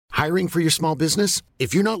Hiring for your small business?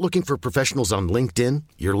 If you're not looking for professionals on LinkedIn,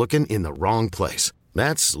 you're looking in the wrong place.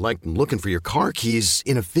 That's like looking for your car keys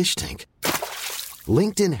in a fish tank.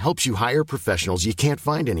 LinkedIn helps you hire professionals you can't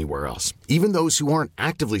find anywhere else, even those who aren't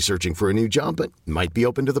actively searching for a new job but might be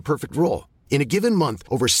open to the perfect role. In a given month,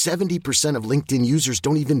 over 70% of LinkedIn users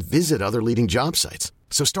don't even visit other leading job sites.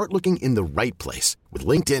 So start looking in the right place. With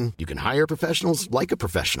LinkedIn, you can hire professionals like a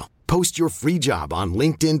professional. Post your free job on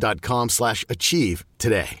linkedin.com/achieve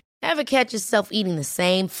today. Ever catch yourself eating the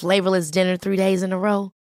same flavorless dinner 3 days in a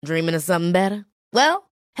row? Dreaming of something better?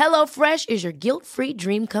 Well, HelloFresh is your guilt-free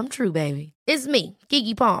dream come true, baby. It's me,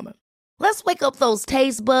 Keke Palmer. Let's wake up those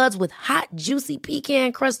taste buds with hot, juicy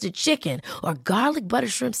pecan-crusted chicken or garlic butter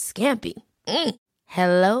shrimp scampi.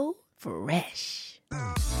 Hello Fresh.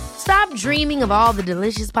 Stop dreaming of all the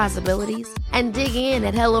delicious possibilities and dig in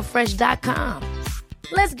at HelloFresh.com.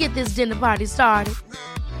 Let's get this dinner party started.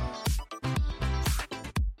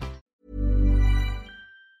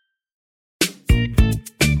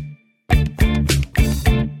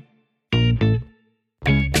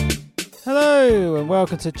 Hello and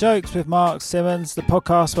welcome to Jokes with Mark Simmons, the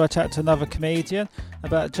podcast where I chat to another comedian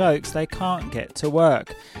about jokes they can't get to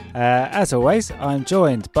work. As always, I'm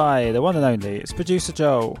joined by the one and only, it's Producer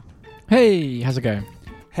Joel. Hey, how's it going?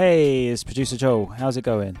 Hey, it's Producer Joel. How's it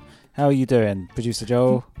going? How are you doing, Producer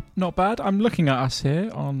Joel? Not bad. I'm looking at us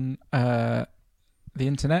here on the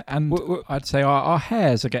internet, and I'd say our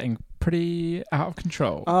hairs are getting pretty out of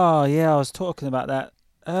control. Oh, yeah, I was talking about that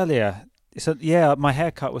earlier. So, yeah, my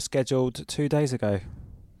haircut was scheduled 2 days ago.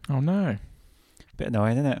 Oh, no. Bit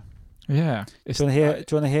annoying, isn't it? Yeah. Do you want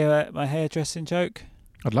to hear my hairdressing joke?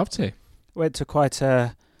 I'd love to. Went to quite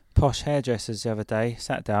a posh hairdresser's the other day.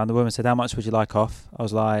 Sat down. The woman said, "How much would you like off?" I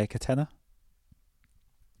was like, "A tenner."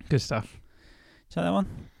 Good stuff. Do you like that one?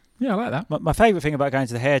 Yeah, I like that. My favourite thing about going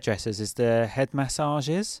to the hairdressers is the head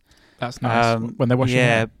massages. That's nice. When they're washing your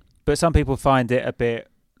hair. But some people find it a bit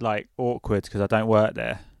like awkward because I don't work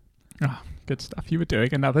there. Oh, good stuff. You were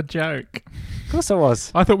doing another joke. Of course I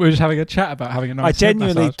was. I thought we were just having a chat about having a nice I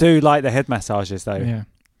genuinely head massage. do like the head massages though. Yeah.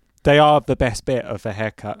 They are the best bit of the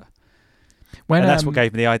haircut. And that's what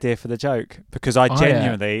gave me the idea for the joke. Because I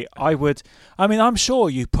genuinely, I'm sure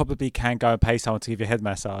you probably can go and pay someone to give you a head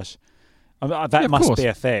massage. That must be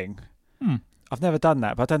a thing. I've never done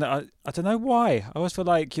that, but I don't know why. I always feel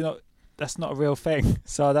like, that's not a real thing,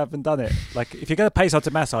 so I haven't done it. Like, if you're going to pay someone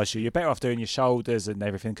to massage you, you're better off doing your shoulders and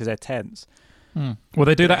everything because they're tense. Well,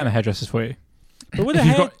 they do that in the hairdressers for you. But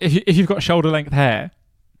if you've got shoulder length hair,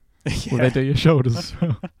 will they do your shoulders as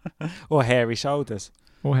well? Or hairy shoulders.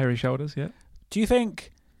 Or hairy shoulders, yeah. Do you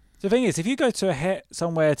think... The thing is, if you go to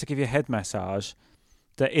somewhere to give you a head massage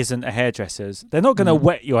that isn't a hairdresser's, they're not going to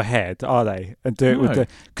wet your head, are they? And do it with the...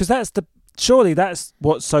 Because surely that's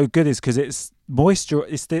what's so good is because it's moisture.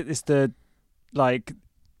 It's the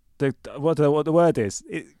what the word is.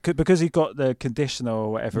 Because you've got the conditioner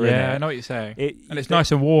or whatever in it. Yeah, I know what you're saying. And it's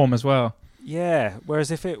nice and warm as well. Yeah. Whereas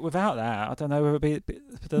if it without that, I don't know. It would be.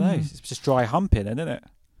 I don't know. It's just dry humping, isn't it?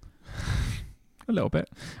 A little bit.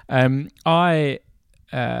 I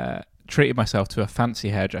treated myself to a fancy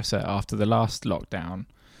hairdresser after the last lockdown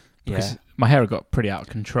because my hair had got pretty out of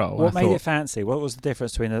control. What made it fancy? What was the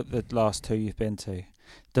difference between the last two you've been to?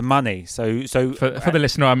 The money. So for the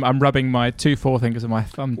listener, I'm rubbing my 2 forefingers of my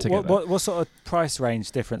thumb together. What sort of price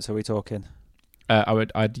range difference are we talking?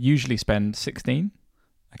 I'd usually spend 16.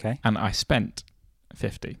 Okay. And I spent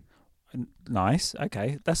 50. Nice.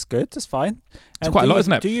 Okay, that's good. That's fine. It's quite a lot,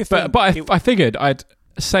 isn't it? Do you but I figured I'd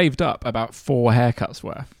saved up about 4 haircuts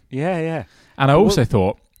worth. Yeah. And I also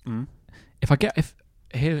thought,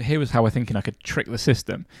 here was how we're thinking I could trick the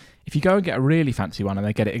system. If you go and get a really fancy one and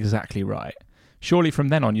they get it exactly right, surely from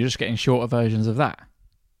then on you're just getting shorter versions of that.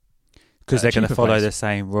 Because they're going to follow the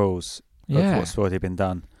same rules of what's already been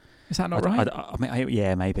done. Is that not right? I mean,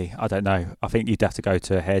 yeah, maybe. I don't know. I think you'd have to go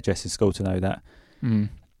to a hairdressing school to know that.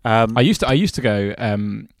 I used to go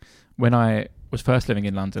when I was first living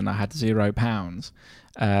in London. I had £0.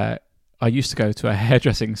 I used to go to a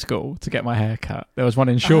hairdressing school to get my hair cut. There was one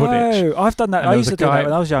in Shoreditch. Oh, I've done that. I used to do that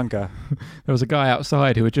when I was younger. There was a guy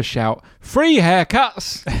outside who would just shout, "Free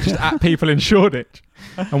haircuts!" just at people in Shoreditch.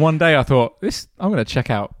 And one day I thought, I'm going to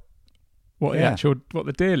check out what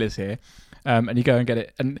the deal is here. And you go and get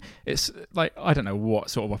it. And it's like, I don't know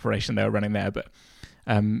what sort of operation they were running there, but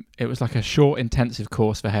it was like a short intensive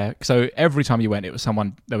course for hair. So every time you went, it was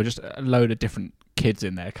there were just a load of different kids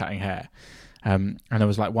in there cutting hair. And there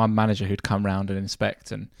was like one manager who'd come round and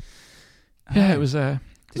inspect, and it was did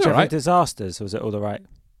you have any disasters, or was it all right?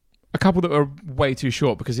 A couple that were way too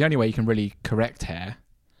short, because the only way you can really correct hair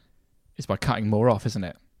is by cutting more off, isn't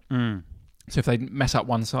it? So if they mess up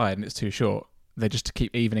one side and it's too short, they just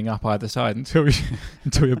keep evening up either side until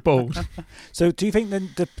you're bald. So do you think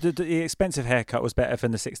the expensive haircut was better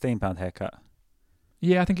than the £16 haircut?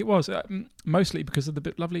 Yeah, I think it was. Mostly because of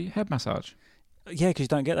the lovely head massage. Yeah, because you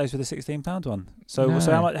don't get those with the £16 one. So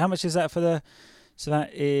how much is that for the... So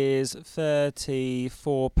that is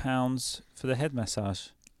 £34 for the head massage.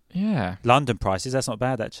 Yeah. London prices, that's not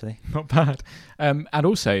bad, actually. Not bad. And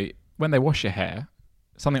also, when they wash your hair,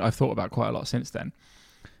 something I've thought about quite a lot since then,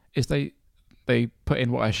 is they put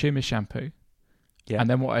in what I assume is shampoo, and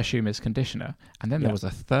then what I assume is conditioner, and then there was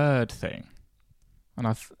a third thing. And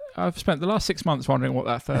I've spent the last 6 months wondering what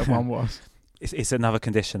that third one was. It's another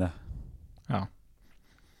conditioner. Oh.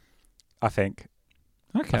 I think.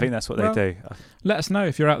 Okay. I think that's what they do. Let us know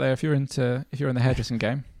if you're out there, if you're in the hairdressing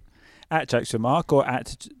game. At Jokes with Mark or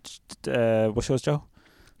at what's yours, Joel?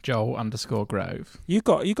 Joel_Grove. You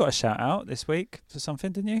got a shout out this week for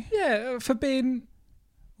something, didn't you? Yeah, for being...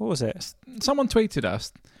 What was it? Someone tweeted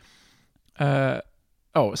us.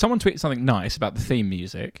 Someone tweeted something nice about the theme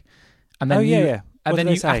music, and then and then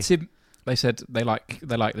you atted. They said they like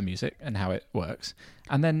the music and how it works,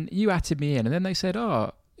 and then you atted me in, and then they said,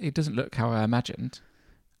 "Oh, it doesn't look how I imagined."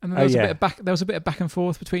 And then there was a bit of back and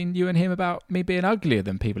forth between you and him about me being uglier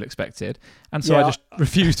than people expected, and so I just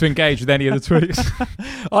refused to engage with any of the tweets.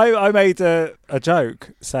 I made a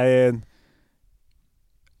joke saying,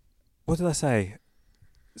 what did I say?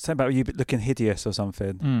 Something about you looking hideous or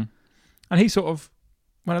something. And he sort of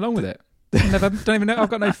went along with it. Don't even know. I've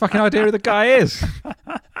got no fucking idea who the guy is.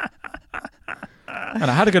 And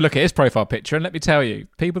I had a good look at his profile picture, and let me tell you,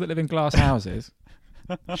 people that live in glass houses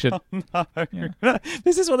should... No. Yeah.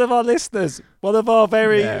 This is one of our listeners. One of our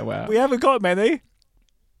very... we haven't got many.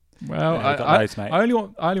 Well, I only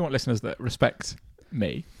want listeners that respect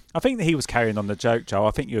me. I think that he was carrying on the joke, Joel.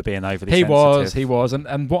 I think you were being overly sensitive. He was.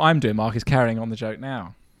 And what I'm doing, Mark, is carrying on the joke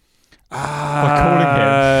now. By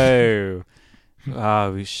calling him.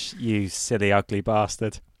 Oh, you silly, ugly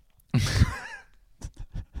bastard.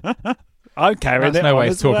 I'm carrying That's it no on way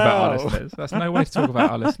to as talk well. about our listeners. That's no way to talk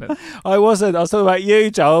about our listeners. I wasn't. I was talking about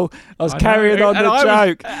you, Joel. I was carrying on the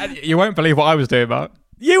joke. You won't believe what I was doing, Mark.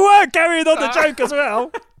 You were carrying on the joke as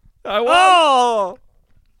well. I was.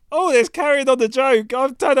 Oh, there's carrying on the joke. I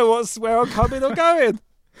don't know where I'm coming or going.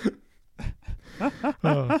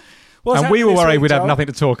 And we were worried we'd have nothing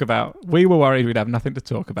to talk about.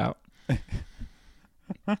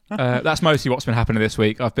 That's mostly what's been happening this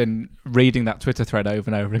week. I've been reading that Twitter thread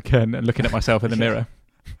over and over again and looking at myself in the mirror.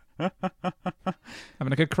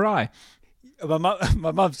 Having a good cry.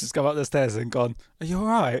 My mum's just come up the stairs and gone, "Are you all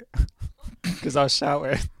right?" Because I was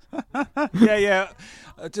shouting. Yeah.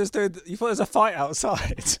 Just doing, you thought there was a fight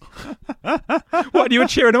outside. What, you were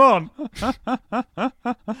cheering him on?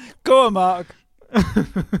 Go on, Mark.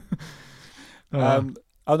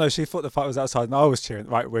 Oh no, she thought the fight was outside, and I was cheering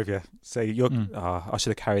right with you. So I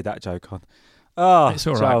should have carried that joke on. Oh, it's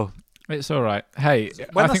all right. It's all right. Hey,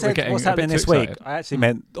 when I think said we're getting what's a bit happening this too week, excited. I actually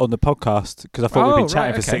meant on the podcast because I thought we'd been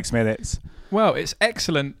chatting for 6 minutes. Well, it's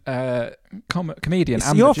excellent comedian it's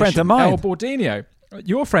and your magician, friend of mine, El Bordino.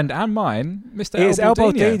 Your friend and mine, Mr. It's El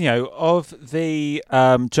Bordino of the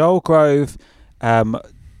Joel Grove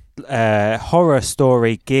horror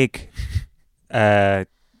story gig anecdote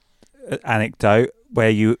where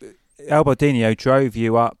El Bordino drove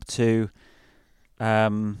you up to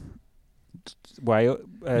Yorkshire.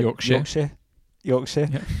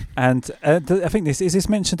 Yeah. And I think is this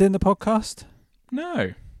mentioned in the podcast?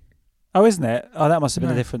 No. Oh, isn't it? Oh, that must have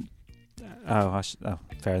been a different... Oh,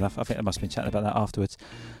 fair enough. I think I must have been chatting about that afterwards.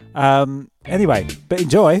 Anyway, but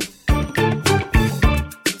enjoy.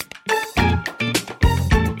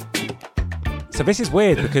 So this is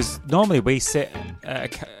weird because normally we sit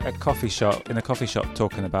at a coffee shop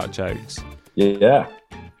talking about jokes. Yeah.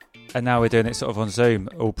 And now we're doing it sort of on Zoom,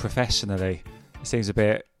 all professionally. It seems a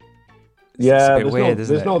bit... Yeah, it's a bit weird,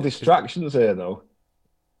 isn't it? There's no distractions here, though.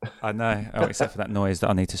 I know. Oh, except for that noise that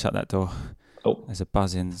I need to shut that door. Oh. There's a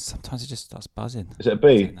buzzing. Sometimes it just starts buzzing. Is it a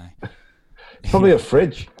bee? It's probably a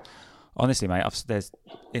fridge. Honestly, mate, there's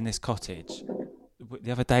in this cottage,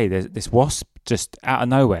 the other day, there's this wasp just out of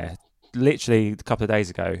nowhere, literally a couple of days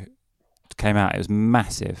ago, came out. It was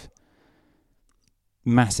massive.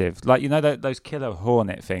 Massive. Like, you know those killer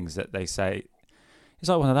hornet things that they say? It's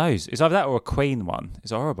like one of those. It's either that or a queen one.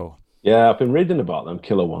 It's horrible. Yeah, I've been reading about them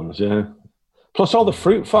killer ones, yeah. Plus all the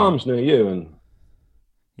fruit farms near you and...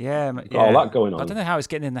 Yeah. All that going on. I don't know how it's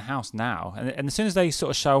getting in the house now. And as soon as they sort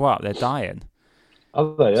of show up, they're dying.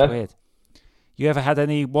 Are they? It's weird. You ever had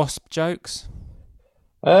any wasp jokes?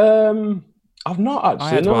 I I've not actually. I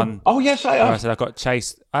had one. Oh yes, I have. I said I got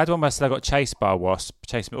chased. I had one where I said I got chased by a wasp,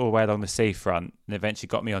 chased me all the way along the seafront, and eventually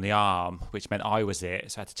got me on the arm, which meant I was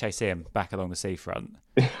it. So I had to chase him back along the seafront.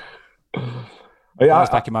 I was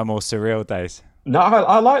back in my more surreal days. No,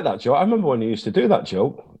 I like that joke. I remember when you used to do that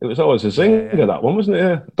joke. It was always a zinger, that one, wasn't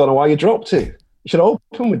it? Don't know why you dropped it. You should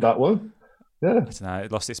open with that one. Yeah. I don't know.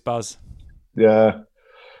 It lost its buzz. Yeah.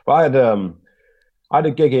 But I had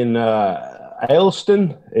a gig in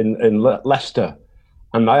Ayleston in Leicester,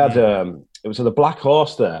 and I had it was at the Black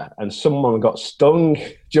Horse there, and someone got stung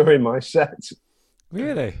during my set.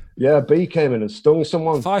 Really? Yeah, a bee came in and stung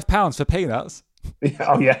someone. £5 for peanuts.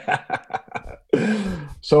 Oh yeah.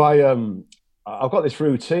 So I've got this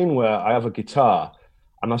routine where I have a guitar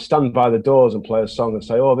and I stand by the Doors and play a song and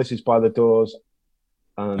say, "Oh, this is by the Doors."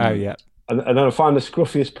 And, oh yeah. And then I find the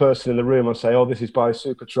scruffiest person in the room and say, "Oh, this is by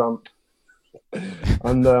Supertramp."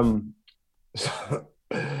 And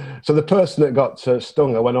so the person that got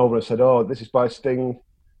stung, I went over and said, "Oh, this is by Sting."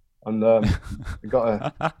 And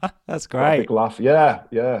got that's great. Got a big laugh. Yeah,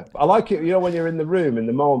 yeah. I like it, when you're in the room, in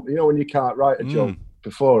the moment, when you can't write a joke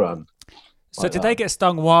beforehand. So did they get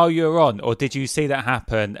stung while you were on, or did you see that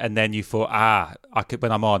happen and then you thought,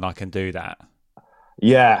 when I'm on, I can do that?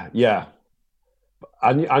 Yeah, yeah.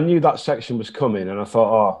 I knew that section was coming, and I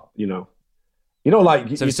thought, like so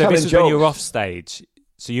this was jokes. When you were off stage.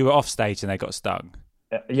 So you were off stage and they got stung.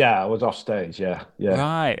 Yeah, I was off stage. Yeah, yeah.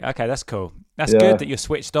 Right. Okay, that's cool. That's good that you're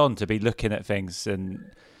switched on to be looking at things.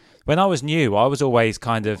 And when I was new, I was always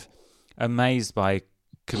kind of amazed by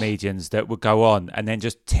comedians that would go on and then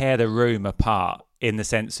just tear the room apart in the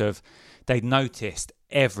sense of they'd noticed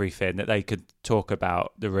everything that they could talk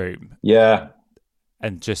about the room. Yeah.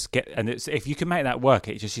 And just if you can make that work,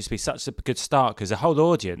 it just used to be such a good start because the whole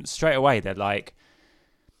audience straight away they're like,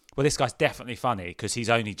 well, this guy's definitely funny because he's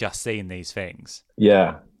only just seen these things.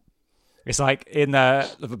 Yeah. It's like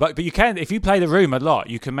but you can, if you play the room a lot,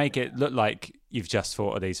 you can make it look like you've just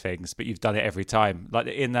thought of these things, but you've done it every time. Like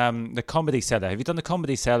in the Comedy Cellar. Have you done the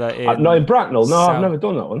Comedy Cellar? No, in Bracknell. No, I've never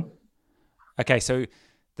done that one. Okay, so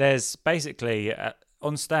there's basically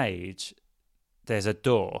on stage, there's a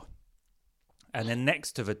door, and then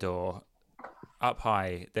next to the door, up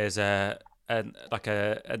high, there's a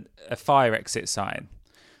fire exit sign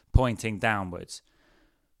pointing downwards,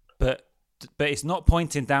 but it's not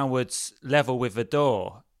pointing downwards level with the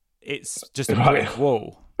door. It's just a brick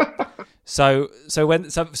wall. So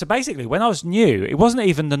basically, when I was new, it wasn't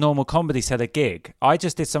even the normal Comedy Cellar gig. I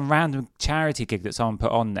just did some random charity gig that someone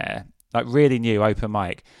put on there, like really new open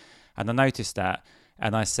mic, and I noticed that,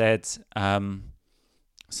 and I said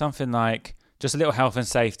something like, just a little health and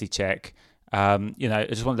safety check. I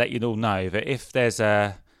just want to let you all know that if there's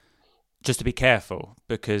just to be careful,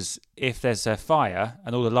 because if there's a fire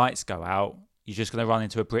and all the lights go out, you're just going to run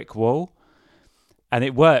into a brick wall. And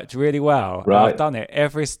it worked really well. Right. I've done it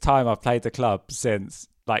every time I've played the club since,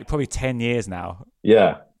 like, probably 10 years now.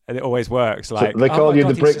 Yeah. And it always works. Like, so they call you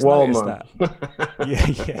the brick wall man.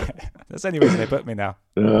 yeah. That's the only reason they booked me now.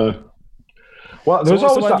 Well, there was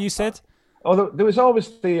always the one you said? Oh, there was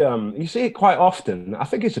always the you see it quite often. I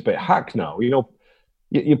think it's a bit hack now.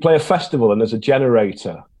 You play a festival and there's a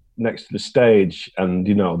generator next to the stage, and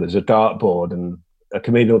there's a dartboard, and a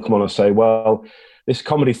comedian will come on and say, "Well, this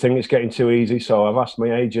comedy thing is getting too easy, so I've asked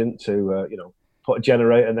my agent to put a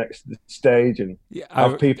generator next to the stage and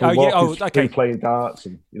have people walking playing darts."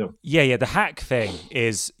 And the hack thing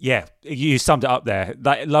is you summed it up there.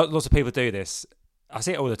 Like, lots of people do this. I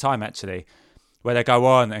see it all the time actually, where they go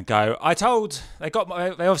on and go, they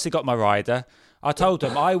obviously got my rider. I told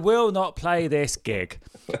them I will not play this gig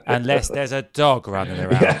unless there's a dog running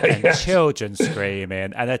around and children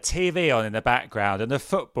screaming and a TV on in the background and a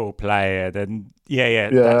football playing and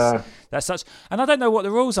that's such. And I don't know what the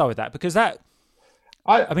rules are with that, because the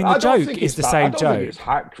joke is the same joke. I don't think it's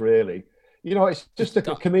hacked really. It's just a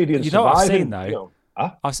comedian. You know what I've seen though?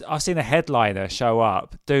 I've seen a headliner show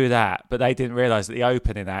up, do that, but they didn't realise that the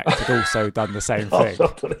opening act had also done the same thing.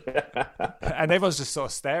 And everyone's just sort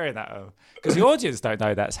of staring at them because the audience don't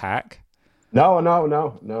know that's hack.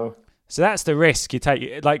 No. So that's the risk you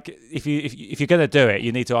take. Like if you're going to do it,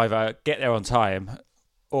 you need to either get there on time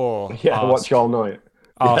or watch all night.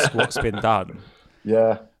 Ask what's been done.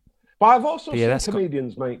 Yeah, but I've also seen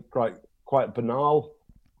comedians make quite banal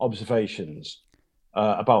observations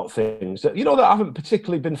about things that that haven't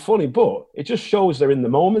particularly been funny, but it just shows they're in the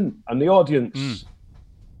moment, and the audience,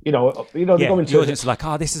 they're going to the audience is like,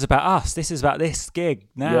 this is about us. This is about this gig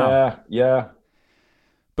now. Yeah.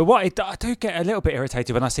 But I do get a little bit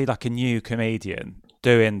irritated when I see like a new comedian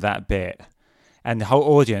doing that bit, and the whole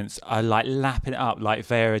audience are like lapping it up like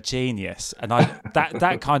they're a genius, and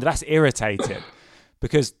that's irritating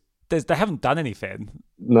because they haven't done anything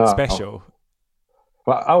special.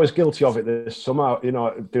 Well, I was guilty of it this summer,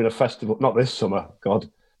 doing a festival. Not this summer, God.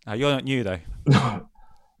 No, you're not new though.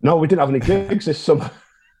 No, we didn't have any gigs this summer.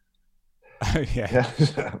 Oh yeah.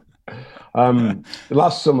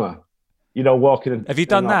 Last summer, walking. Have you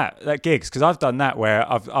done that gigs? Because I've done that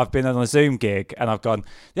where I've been on a Zoom gig and I've gone.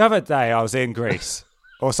 The other day I was in Greece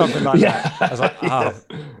or something like that. I was like,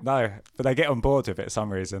 no, but they get on board with it for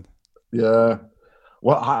some reason. Yeah.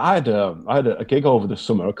 Well, I had a gig over the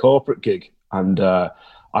summer, a corporate gig, and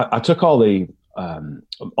I took all the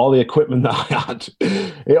equipment that I had.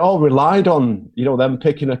 It all relied on them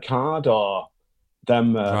picking a card or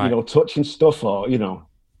them touching stuff or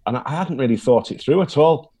and I hadn't really thought it through at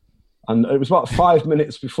all. And it was about 5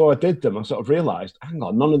 minutes before I did them, I sort of realised, hang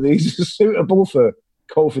on, none of these are suitable for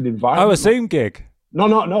COVID environment. Oh, a Zoom gig? No,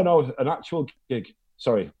 an actual gig.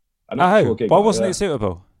 Sorry, an actual gig. Why wasn't it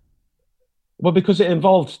suitable? Well, because it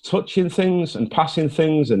involved touching things and passing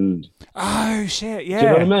things and... Oh, shit, yeah. Do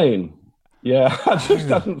you know what I mean? Yeah, I just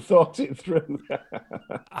hadn't thought it through.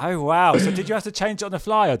 Oh, wow. So did you have to change it on the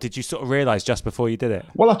fly, or did you sort of realise just before you did it?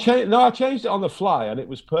 Well, I changed it on the fly, and it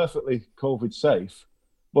was perfectly COVID safe.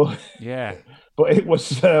 But yeah. But it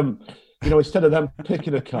was, instead of them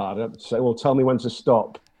picking a card, I'd say, well, tell me when to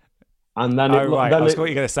stop. And then right. I was what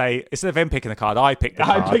you're going to say. Instead of them picking the card, I picked the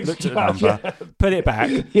card, looked at the number, put it back.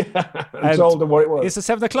 Yeah, and told them what it was. It's the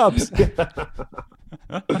 7 of clubs.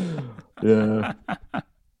 Yeah.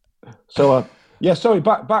 So, sorry,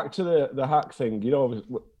 back to the hack thing.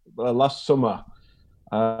 Last summer,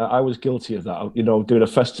 I was guilty of that, doing a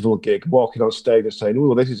festival gig, walking on stage and saying,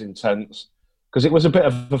 oh, this is intense. Because it was a bit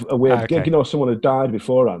of a weird gig. Someone had died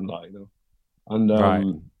beforehand, And right.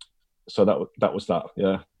 So that was that,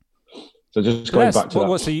 yeah. So just going back to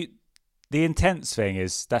that. So the intense thing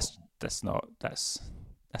is that's not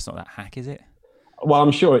that hack, is it? Well,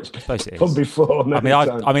 I'm sure it's done before. I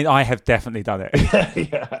mean, I have definitely done it.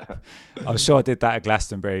 Yeah. I'm sure I did that at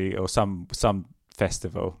Glastonbury or some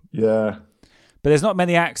festival. Yeah. But there's not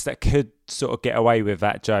many acts that could sort of get away with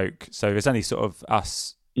that joke. So there's only sort of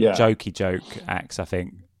us jokey joke acts, I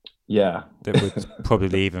think. Yeah. That would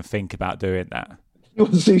probably even think about doing that. You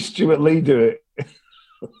want to see Stuart Lee do it?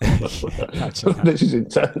 This is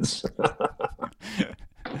intense.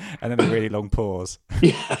 And then a really long pause.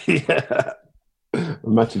 Yeah.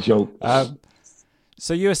 Meta joke.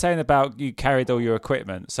 So you were saying about you carried all your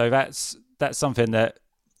equipment. So that's something that.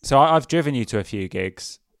 So I've driven you to a few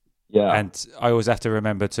gigs. Yeah. And I always have to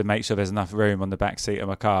remember to make sure there's enough room on the back seat of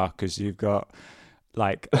my car because you've got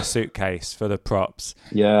like a suitcase for the props.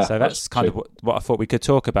 Yeah. So that's kind of what I thought we could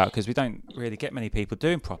talk about because we don't really get many people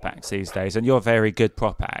doing prop acts these days, and you're a very good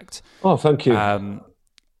prop act. Oh, thank you.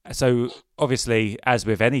 So obviously, as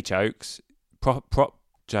with any jokes, prop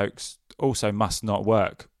jokes also must not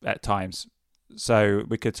work at times. So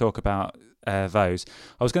we could talk about those.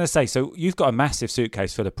 I was going to say, so you've got a massive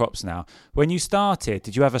suitcase for the props now. When you started,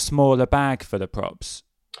 did you have a smaller bag for the props?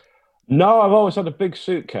 No, I've always had a big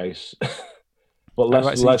suitcase. But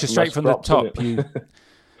less, so just straight from the top.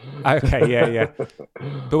 Okay, yeah.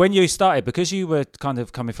 But when you started, because you were kind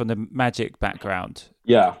of coming from the magic background,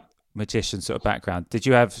 magician sort of background, did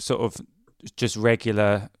you have sort of just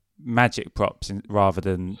regular magic props rather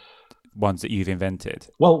than ones that you've invented?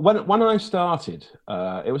 Well, when I started,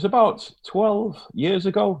 it was about 12 years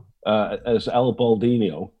ago as El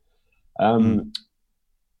Baldino.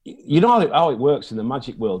 You know how it works in the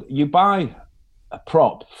magic world. You buy a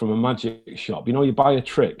prop from a magic shop. You buy a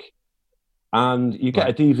trick and you get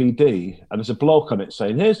a DVD and there's a bloke on it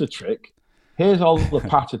saying, here's the trick, here's all the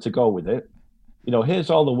patter to go with it. Here's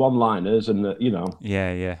all the one-liners and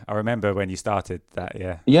Yeah. I remember when you started that,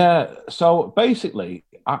 yeah. Yeah, so basically,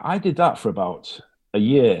 I did that for about a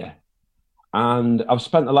year and I've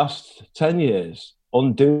spent the last 10 years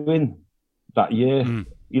undoing that year,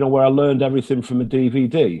 where I learned everything from a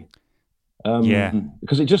DVD.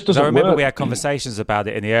 Because it just doesn't work. I remember we had conversations about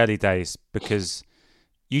it in the early days because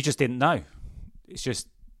you just didn't know. It's just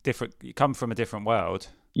different. You come from a different world.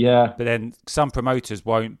 Yeah. But then some promoters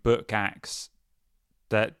won't book acts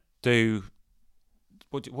that do,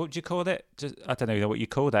 what would you call it? I don't know what you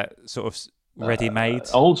call that, sort of ready-made.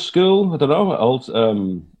 Old school? I don't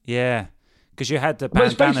know. Yeah. Because you had the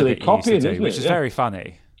bandana that you used to do, which is very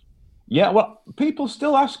funny. Yeah, well, people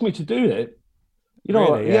still ask me to do it.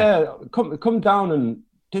 Really, come down and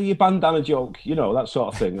do your bandana joke, that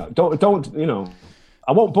sort of thing. Don't,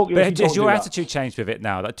 I won't book you. But has your attitude changed with it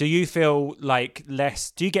now? Like, do you feel like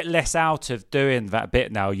do you get less out of doing that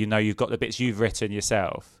bit now? You've got the bits you've written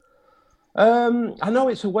yourself. I know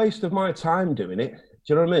it's a waste of my time doing it. Do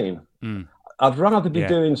you know what I mean? Mm. I'd rather be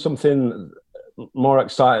doing something more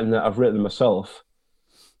exciting that I've written myself.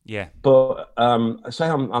 Yeah. But say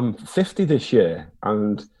I'm 50 this year,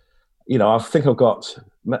 and I think I've got,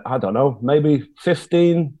 I don't know, maybe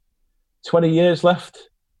 15, 20 years left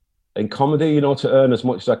in comedy, to earn as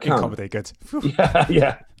much as I can. In comedy, good.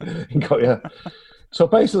 Yeah. So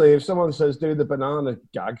basically, if someone says do the banana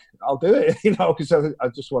gag, I'll do it, because I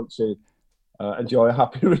just want to enjoy a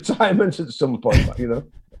happy retirement at some point,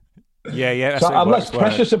 Yeah. So I'm less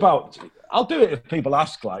precious about. I'll do it if people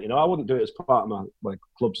ask, I wouldn't do it as part of my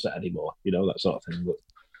club set anymore, that sort of thing. But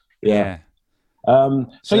yeah.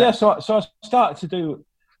 So I started to do,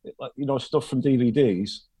 stuff from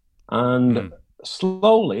DVDs, and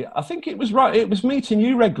slowly, I think it was right. It was meeting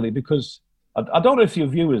you regularly, because I don't know if your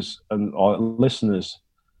viewers or listeners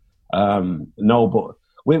know, but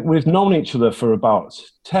we've known each other for about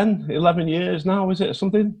 10, 11 years now, is it, or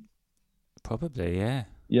something? Probably, yeah.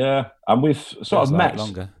 Yeah, and we've sort of met.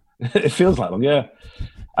 Longer. It feels like long, yeah.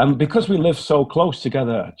 And because we live so close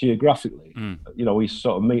together geographically, we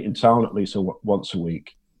sort of meet in town at least once a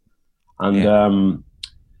week. And,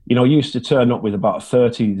 used to turn up with about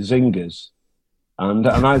 30 zingers. And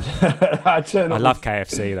I'd turn up. I love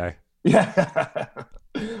KFC, though. Yeah.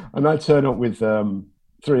 And I'd turn up with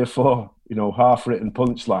 3 or 4, half-written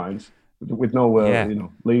punchlines with no,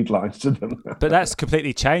 lead lines to them. But that's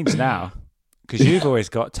completely changed now, because you've always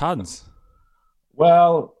got tons.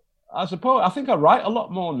 Well, I suppose I think I write a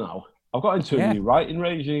lot more now. I've got into a new writing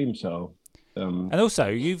regime, so. And also,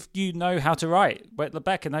 you know how to write. But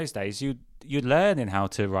back in those days, you're learning how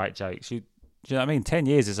to write jokes. Do you know what I mean? 10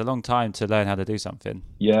 years is a long time to learn how to do something.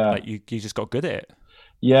 Yeah, like you just got good at it.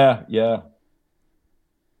 Yeah.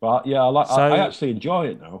 But yeah, I actually enjoy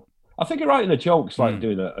it now. I think writing a joke's like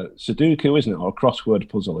doing a Sudoku, isn't it, or a crossword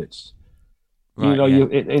puzzle? It's. Right,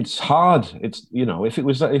 it's hard. It's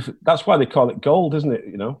if that's why they call it gold, isn't it?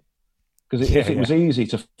 Because if it was easy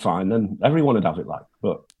to find, then everyone would have it.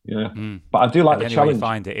 But but I do like the challenge. The only way you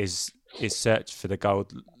find it is search for the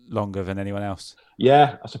gold longer than anyone else.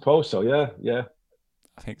 Yeah, I suppose so. Yeah.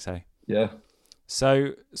 I think so. Yeah.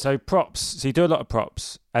 So props. So you do a lot of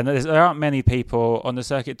props, and there aren't many people on the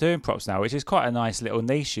circuit doing props now, which is quite a nice little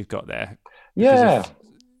niche you've got there. Yeah.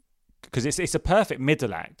 Because it's a perfect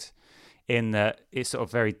middle act. In that it's sort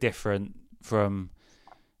of very different from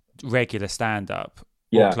regular stand-up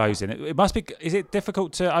or closing. It must be. Is it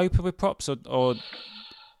difficult to open with props or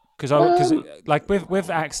because like with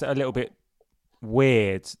acts that are a little bit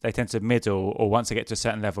weird, they tend to middle or once they get to a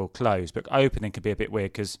certain level close. But opening can be a bit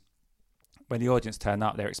weird because when the audience turn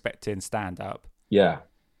up, they're expecting stand-up. Yeah.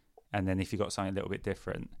 And then if you've got something a little bit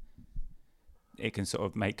different, it can sort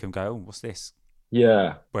of make them go, "Oh, what's this?"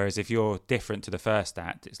 Yeah. Whereas if you're different to the first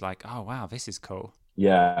act, it's like, oh, wow, this is cool.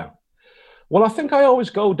 Yeah. Well, I think I always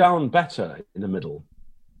go down better in the middle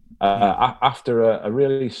after a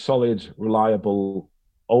really solid, reliable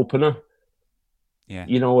opener. Yeah.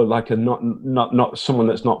 Like a not someone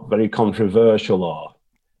that's not very controversial or,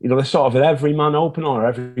 they're sort of an everyman opener or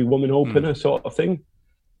every woman opener sort of thing.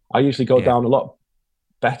 I usually go down a lot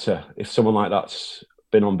better if someone like that's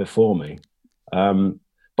been on before me.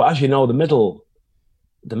 But as you know, the middle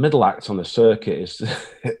act on the circuit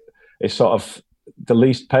is sort of the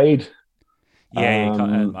least paid. Yeah, you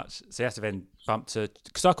can't earn much. So you have to then bump to...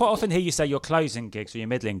 Because I quite often hear you say you're closing gigs or you're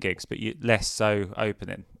middling gigs, but you less so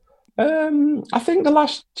opening. I think the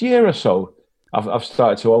last year or so, I've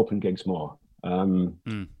started to open gigs more.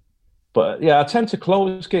 But yeah, I tend to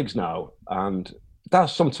close gigs now, and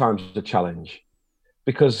that's sometimes a challenge.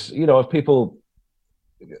 Because, if people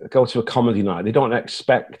go to a comedy night, they don't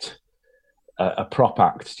expect... a prop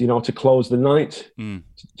act, to close the night. Do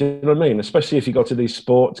you know what I mean? Especially if you go to these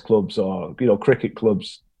sports clubs or, cricket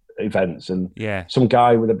clubs events and some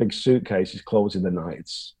guy with a big suitcase is closing the night.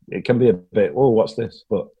 It can be a bit, what's this?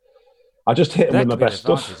 But I just hit them with my best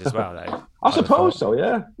stuff. As well, though. I suppose so,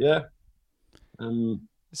 yeah.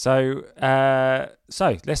 So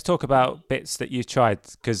let's talk about bits that you've tried,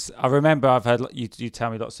 because I remember I've heard you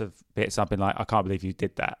tell me lots of bits. I've been like, I can't believe you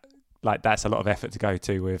did that. Like, that's a lot of effort to go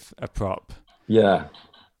to with a prop. Yeah.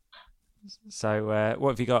 So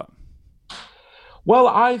what have you got? Well,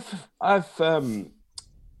 I've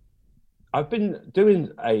been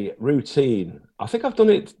doing a routine. I think I've done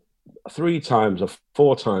it 3 times or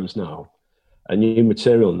 4 times now, a new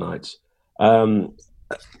material night. And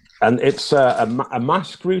it's a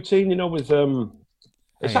mask routine, with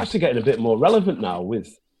it's actually getting a bit more relevant now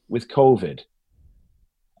with COVID.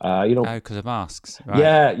 Because of masks.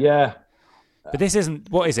 Right? Yeah. But this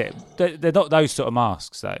isn't. What is it? They're not those sort of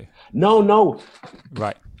masks, though. No.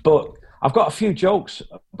 Right. But I've got a few jokes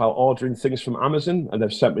about ordering things from Amazon and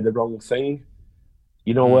they've sent me the wrong thing.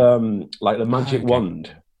 You know, like the magic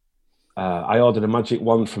wand. I ordered a magic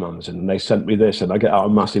wand from Amazon and they sent me this and I get out a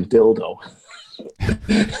massive dildo.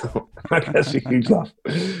 I guess a huge laugh.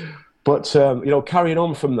 But, you know, carrying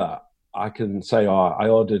on from that, I can say I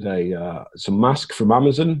ordered some mask from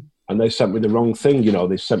Amazon and they sent me the wrong thing. You know,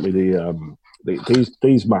 they sent me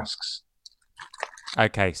these masks.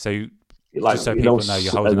 Okay, so like, just so people know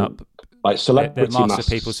you're holding up like celebrity masks masks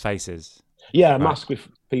of people's faces. Yeah, right. Mask with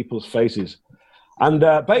people's faces. And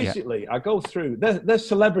basically, I go through. There's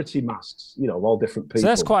celebrity masks, you know, all different people. So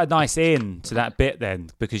that's quite a nice in to that bit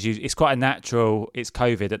then, because it's quite a natural. It's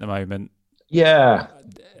COVID at the moment. Yeah.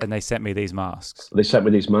 And they sent me these masks. They sent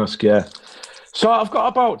me these masks, yeah. So I've got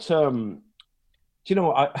about. Do you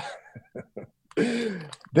know?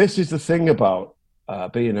 This is the thing about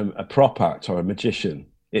being a prop actor or a magician.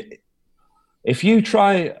 If you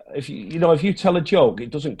tell a joke,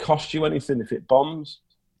 it doesn't cost you anything if it bombs.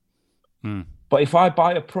 But if I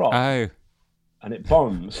buy a prop and it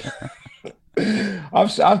bombs,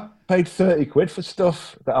 I've paid 30 quid for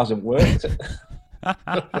stuff that hasn't worked.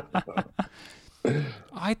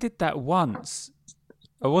 I did that once.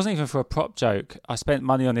 It wasn't even for a prop joke. I spent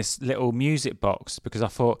money on this little music box because I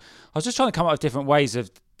thought I was just trying to come up with different ways of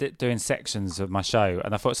doing sections of my show,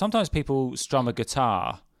 and I thought sometimes people strum a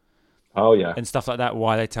guitar. Oh yeah, and stuff like that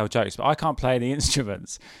while they tell jokes, but I can't play any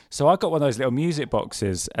instruments, so I got one of those little music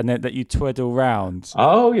boxes, and then that you twiddle round.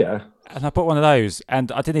 Oh yeah, and I bought one of those,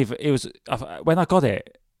 and I didn't even. It was when I got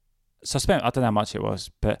it, so I spent. I don't know how much it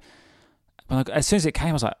was, but as soon as it came,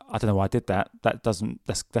 I was like, I don't know why I did that. That's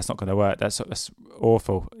not going to work. That's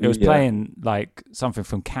awful. It was playing like something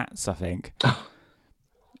from Cats, I think.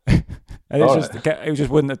 And it just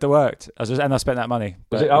wouldn't have worked. And I spent that money.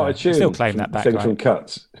 But, was it out of tune? Still claim that back. Thing right? From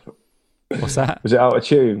Cats. What's that? Was it out of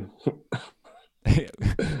tune? It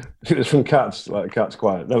was from Cats, like Cats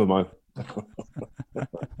Quiet. Never mind.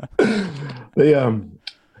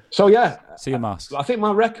 So yeah. See your mask. I think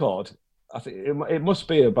my record. I think it must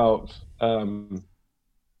be about. Well,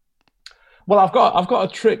 I've got a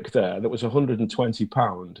trick there that was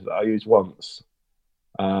 £120 that I used once,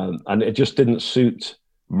 and it just didn't suit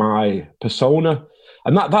my persona.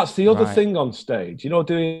 And that's the other thing on stage. You know,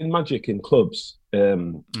 doing magic in clubs.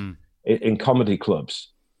 In comedy clubs,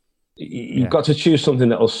 you've got to choose something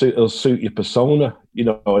that'll suit your persona, you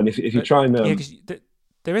know. And if you try and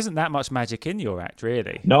there isn't that much magic in your act,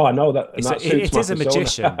 really. No, I know that. It is a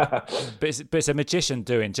magician, but it's a magician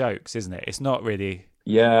doing jokes, isn't it? It's not really.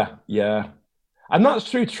 Yeah, and that's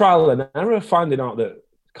through trial and error, finding out that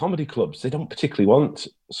comedy clubs, they don't particularly want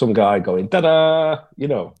some guy going da-da, you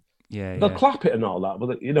know. Yeah, they'll clap it and all that,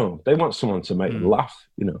 but you know, they want someone to make them laugh,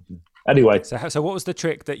 you know. Anyway, so what was the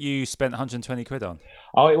trick that you spent 120 quid on?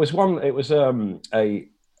 Oh, it was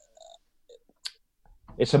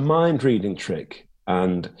it's a mind reading trick,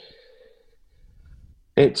 and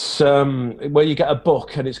it's where you get a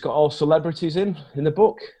book and it's got all celebrities in the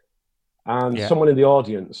book, and someone in the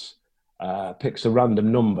audience picks a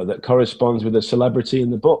random number that corresponds with a celebrity in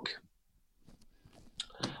the book,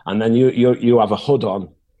 and then you have a hood on.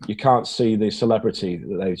 You can't see the celebrity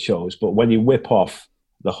that they chose, but when you whip off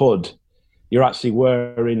the hood, you're actually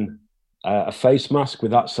wearing a face mask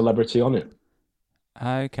with that celebrity on it.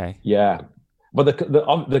 Okay. Yeah, but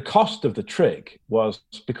the cost of the trick was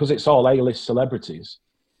because it's all A-list celebrities.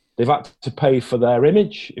 They've had to pay for their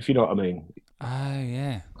image, if you know what I mean. Oh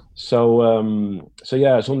yeah. So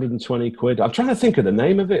yeah, it's 120 quid. I'm trying to think of the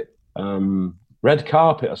name of it. Red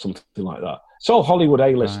Carpet or something like that. It's all Hollywood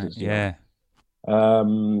A-listers. Right, yeah.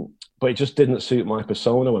 But it just didn't suit my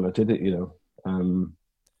persona when I did it, you know.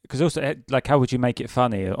 Because also, like, how would you make it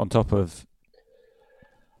funny on top of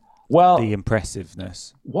the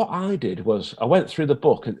impressiveness? What I did was I went through the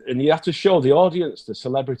book, and you have to show the audience the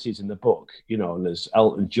celebrities in the book, you know, and there's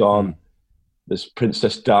Elton John, there's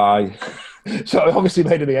Princess Di. So it obviously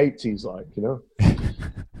made in the 80s, like, you know.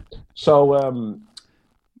 So,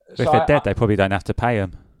 if they're dead, they probably don't have to pay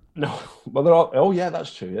them. No, well, they're all, oh yeah,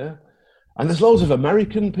 that's true, yeah. And there's loads of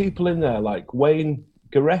American people in there, like Wayne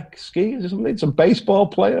Gretzky or something, some baseball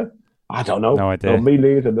player. I don't know. No idea. No, me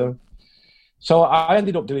neither, no. So I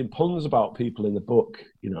ended up doing puns about people in the book,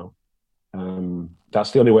 you know.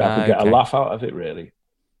 That's the only way I could get a laugh out of it, really.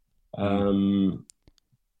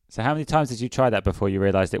 So how many times did you try that before you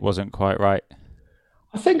realised it wasn't quite right?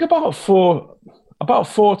 I think about four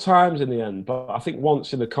times in the end, but I think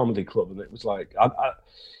once in the comedy club, and it was like,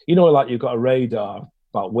 you know, like you've got a radar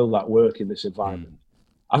about will that work in this environment.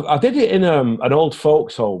 I did it in an old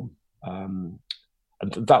folks home, and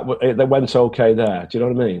that went okay there. Do you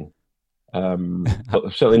know what I mean?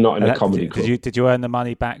 But certainly not in a comedy club. Did you earn the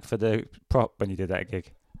money back for the prop when you did that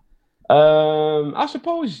gig? I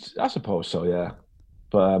suppose so, yeah.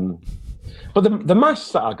 But the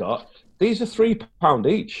masks that I got, these are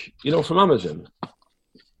 £3 each, from Amazon.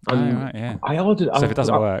 And right, yeah. I ordered. So if it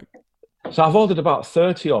doesn't work, so I've ordered about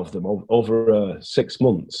 30 of them over 6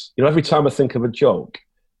 months. Every time I think of a joke,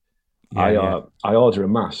 I order a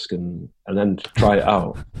mask and then try it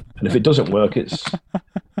out. And if it doesn't work, it's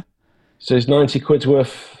 90 quid's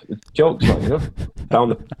worth of jokes, down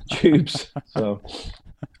the tubes.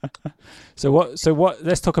 So what?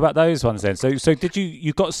 Let's talk about those ones then. So did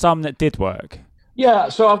you got some that did work? Yeah.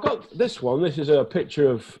 So I've got this one. This is a picture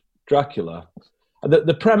of Dracula.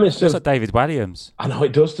 The premise looks like David Walliams. I know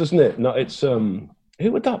it does, doesn't it? No, it's who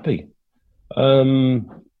would that be?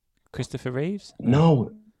 Christopher Reeves?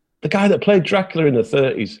 No, the guy that played Dracula in the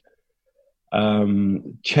 30s.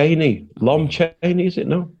 Chaney, Lon Chaney, is it?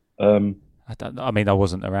 No. I don't know. I mean, I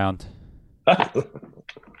wasn't around.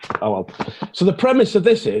 Oh well. So the premise of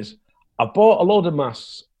this is, I bought a load of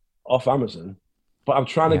masks off Amazon, but I'm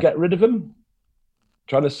trying to get rid of them,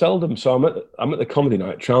 trying to sell them. So I'm at the comedy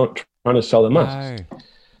night trying to sell the masks. Oh.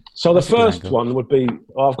 So the first one would be,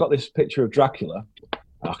 I've got this picture of Dracula.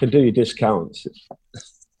 I can do you discounts.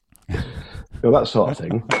 That sort of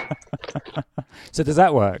thing. So does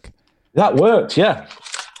that work? That worked, yeah.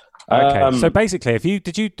 Okay. So basically,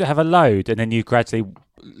 did you have a load and then you gradually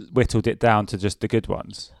whittled it down to just the good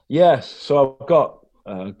ones? Yes. So I've got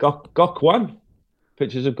Gok Wan,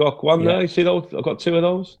 pictures of Gok Wan there. You see those? I've got 2 of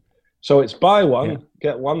those. So it's buy one,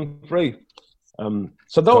 get one free.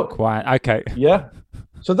 So those, Gok Wan. Okay. Yeah.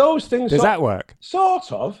 So those things. Does that work?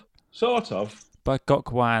 Sort of. But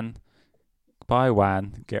Gok Wan, buy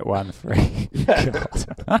one, get one free. Yeah.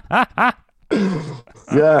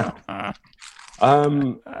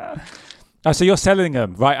 So you're selling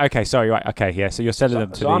them, right? Okay, sorry, right? Okay, yeah. So you're selling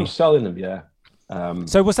them to. So I'm selling them, yeah.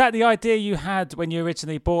 So was that the idea you had when you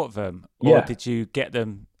originally bought them, or did you get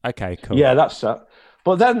them? Okay, cool. Yeah, that's that.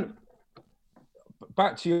 But then,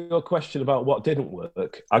 back to your question about what didn't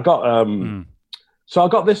work. I got So I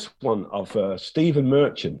got this one of Stephen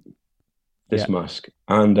Merchant, this mask,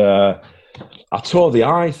 and I tore the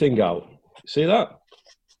eye thing out. See that?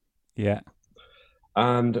 Yeah.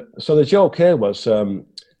 And so the joke here was,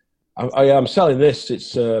 I am selling this.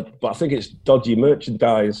 It's, but I think it's dodgy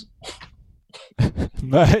merchandise.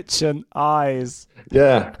 Merchant eyes.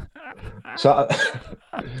 Yeah. So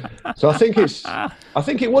I think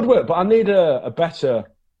it would work, but I need a better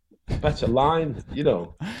line.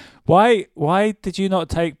 Why did you not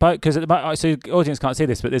take both? Because so the audience can't see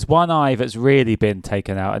this, but there's one eye that's really been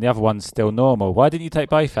taken out, and the other one's still normal. Why didn't you take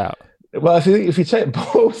both out? Well, if you take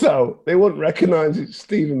both out, they wouldn't recognise it's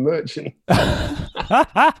Stephen Merchant.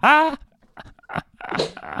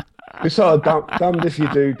 It's sort of damned if you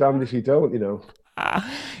do, damned if you don't, Yeah,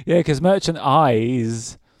 because Merchant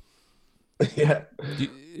eyes. Yeah,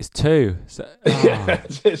 it's 2. So, yeah,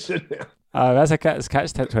 that's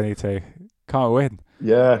catch 22. Can't win.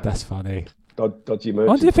 Yeah, that's funny. Dodgy Merchant.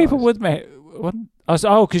 I wonder if people would make.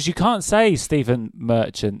 Because you can't say Stephen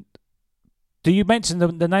Merchant. Do you mention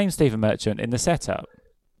the name Stephen Merchant in the setup?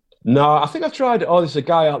 No, I think I've tried it. Oh, there's a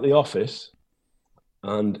guy out the office,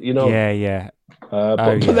 and Yeah.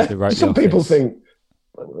 But some people think,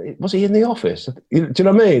 was he in the office? Do you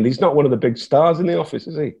know what I mean? He's not one of the big stars in the office,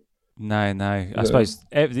 is he? No. I suppose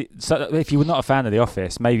if you were not a fan of The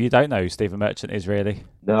Office, maybe you don't know who Stephen Merchant is really.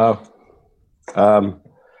 No.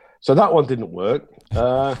 So that one didn't work.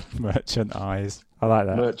 Merchant eyes. I like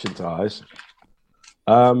that. Merchant eyes.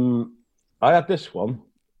 I had this one.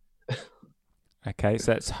 Okay,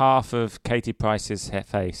 so that's half of Katie Price's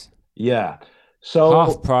face. Yeah. So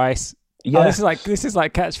half price. Yeah. Oh, this is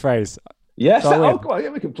like catchphrase. Yes. Oh, come on, yeah,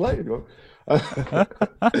 we can play it.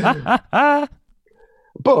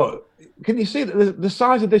 But can you see the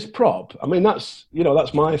size of this prop? I mean, that's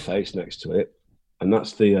my face next to it, and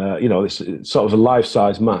that's the it's sort of a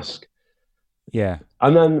life-size mask. Yeah.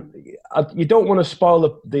 And then you don't want to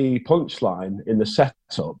spoil the punchline in the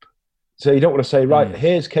setup. So you don't want to say, right,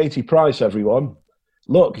 here's Katie Price, everyone.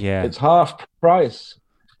 Look, it's half price.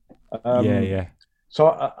 Yeah.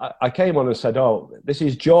 So I came on and said, oh, this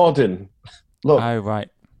is Jordan. Look. Oh, right.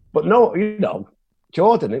 But no,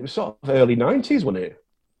 Jordan, it was sort of early 90s, wasn't it?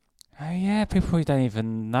 Oh, yeah. People don't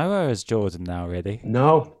even know her as Jordan now, really.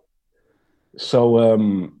 No.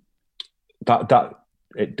 So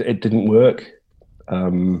it didn't work.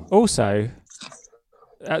 Also,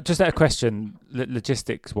 just a question,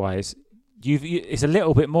 logistics-wise, it's a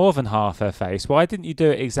little bit more than half her face. Why didn't you do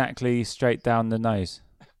it exactly straight down the nose?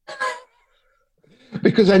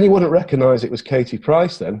 Because then you wouldn't recognise it was Katie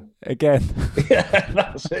Price then. Again. Yeah,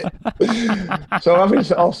 that's it. So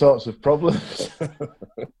having all sorts of problems.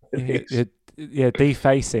 You're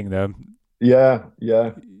defacing them. Yeah.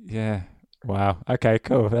 Wow. Okay,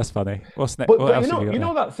 cool. That's funny. What's next? But you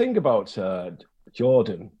know that thing about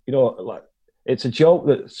Jordan, like it's a joke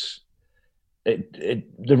that's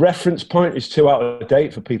the reference point is too out of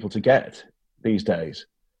date for people to get these days.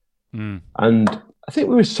 And I think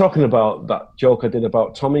we were talking about that joke I did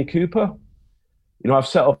about Tommy Cooper. I've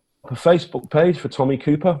set up a Facebook page for Tommy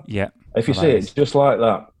Cooper. Yeah. If you see it, just like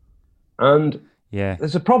that. And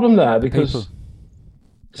there's a problem there because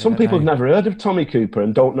some people have never heard of Tommy Cooper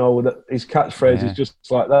and don't know that his catchphrase is just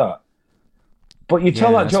like that. But you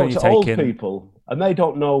tell that joke to old people and they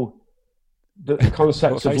don't know the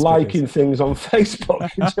concepts of liking things on Facebook.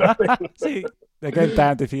 You know what I mean? See, they're going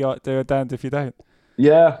damned if you they're damned if you don't.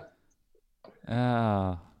 Yeah.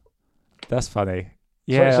 That's funny.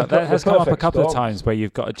 Yeah, so that has come up a couple of times where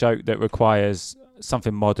you've got a joke that requires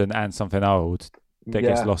something modern and something old that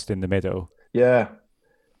gets lost in the middle. Yeah.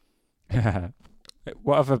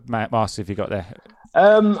 What other masks have you got there?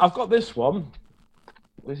 I've got this one.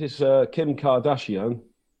 This is Kim Kardashian.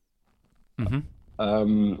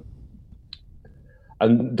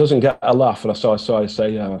 And doesn't get a laugh. And so I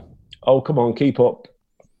say, "Oh, come on, keep up."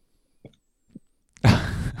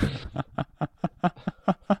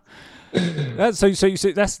 So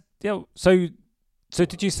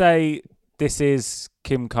did you say this is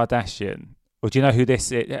Kim Kardashian, or do you know who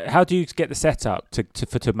this is? How do you get the setup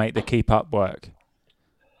to make the keep up work?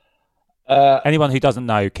 Anyone who doesn't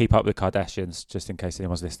know, keep up with Kardashians, just in case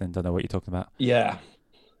anyone's listening, don't know what you're talking about. Yeah,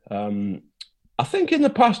 I think in the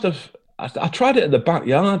past I tried it at the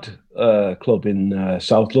Backyard Club in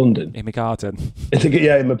South London. In my garden.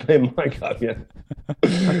 In my garden.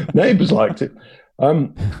 Yeah, neighbours liked it.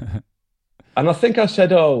 And I think I said,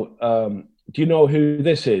 do you know who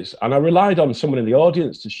this is? And I relied on someone in the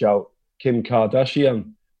audience to shout Kim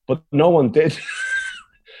Kardashian, but no one did.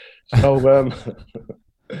 So,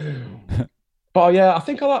 but yeah,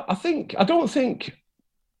 I don't think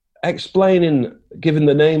giving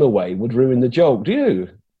the name away would ruin the joke. Do you?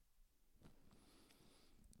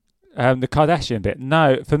 The Kardashian bit.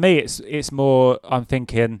 No, for me, it's more. I'm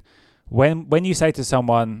thinking when you say to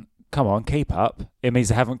someone, "Come on, keep up," it means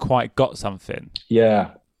they haven't quite got something.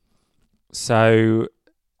 Yeah. So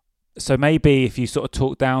maybe if you sort of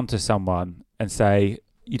talk down to someone and say,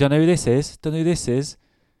 "You don't know who this is? Don't know who this is?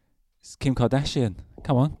 It's Kim Kardashian.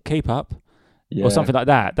 Come on, keep up," or something like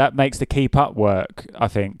that. That makes the keep up work, I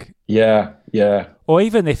think. Yeah. Or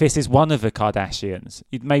even if this is one of the Kardashians,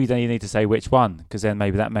 maybe then you need to say which one, because then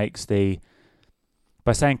maybe that makes by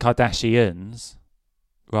saying Kardashians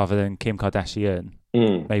rather than Kim Kardashian,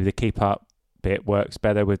 maybe the keep up bit works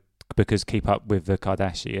better because keep up with the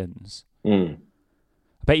Kardashians. I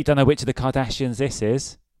bet you don't know which of the Kardashians this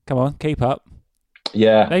is. Come on, keep up.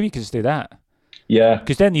 Yeah. Maybe you could just do that. Yeah.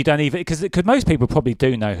 Because then you don't even... Because most people probably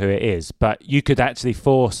do know who it is, but you could actually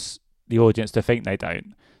force the audience to think they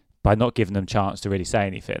don't by not giving them a chance to really say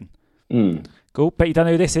anything. Cool. Bet you don't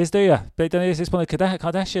know who this is, do you? Bet you don't know who this is one of the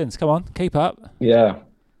Kardashians. Come on, keep up. Yeah.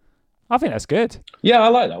 I think that's good. Yeah, I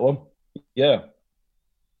like that one. Yeah.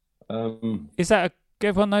 Is that...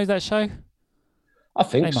 Everyone knows that show? I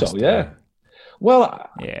think so, yeah. Well,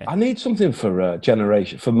 I need something for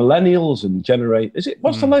generation, for millennials and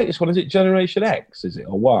what's the latest one? Is it Generation X, is it,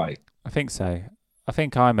 or Y? I think so. I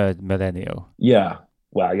think I'm a millennial. Yeah.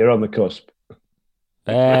 Well, you're on the cusp.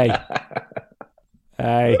 Hey.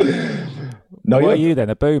 Hey. No, what are you then,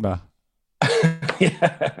 a boomer?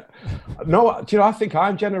 Yeah. No, do you know, I think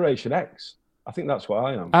I'm Generation X. I think that's what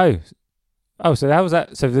I am. Oh, so how was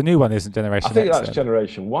that? So the new one isn't Generation X? I think X, that's then?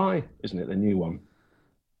 Generation Y, isn't it, the new one?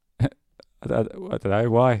 I don't know.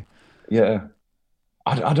 Why? Yeah.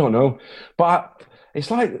 I don't know. But it's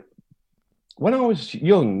like, when I was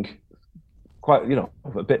young, quite,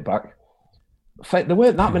 a bit back, there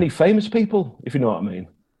weren't that many famous people, if you know what I mean.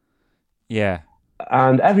 Yeah.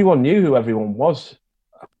 And everyone knew who everyone was.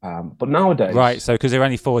 But nowadays... Right, so because there are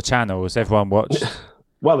only 4 channels, everyone watched...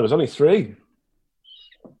 Well, there was only 3.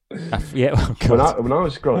 Yeah, when I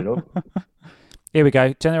was growing up. Here we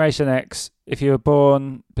go. Generation X. If you were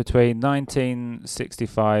born between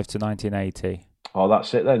 1965 to 1980. Oh,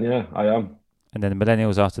 that's it then. Yeah, I am. And then the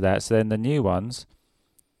millennials after that. So then the new ones.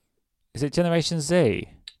 Is it Generation Z?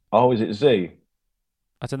 Oh, is it Z?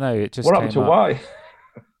 I don't know. It just what happened to Y?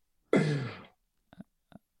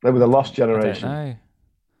 They were the lost generation. I don't know.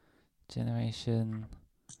 Generation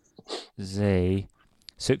Z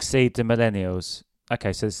succeed the millennials.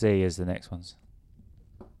 Okay, so Z is the next ones.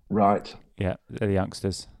 Right. Yeah, they're the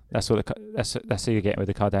youngsters. That's what that's who you're getting with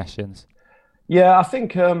the Kardashians. Yeah, I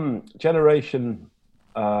think generation.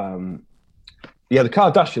 The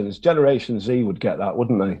Kardashians, Generation Z would get that,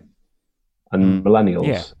 wouldn't they? And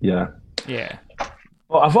millennials. Yeah.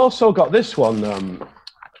 But I've also got this one.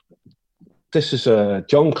 This is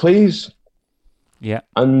John Cleese. Yeah.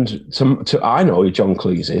 And I know who John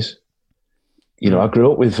Cleese is. You know, I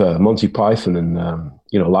grew up with Monty Python and,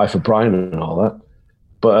 Life of Brian and all that.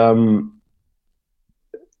 But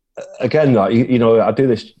again, like, I do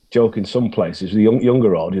this joke in some places. The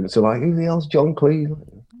younger audience are like, who the hell's John Cleese?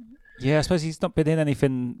 Yeah, I suppose he's not been in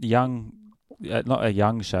anything young, not a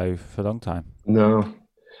young show for a long time. No.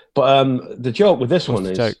 But the joke with this one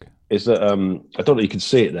is that, I don't know if you can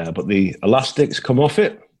see it there, but the elastics come off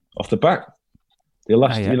the back. The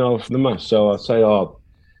elastic, from the mask. So I say, so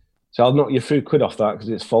I'll knock you £3 off that because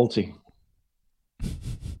it's faulty.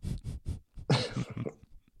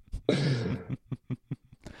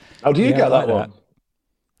 Oh, do you get that one?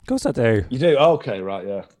 Of course I do. You do? Okay, right,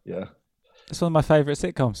 yeah. It's one of my favourite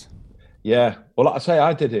sitcoms. Yeah. Well, like I say,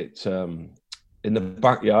 I did it in the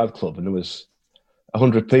backyard club and there was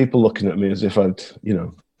 100 people looking at me as if I'd,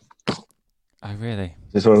 Oh, really?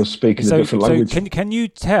 As if I was speaking a different language. So can you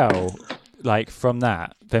tell, like, from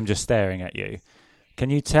that, them just staring at you,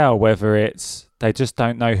 can you tell whether it's they just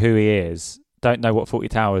don't know who he is, don't know what 40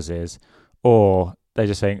 Towers is, or they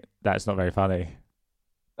just think, that's not very funny?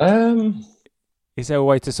 Is there a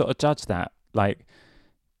way to sort of judge that? Like,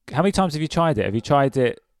 how many times have you tried it? Have you tried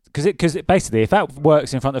it? Because basically, if that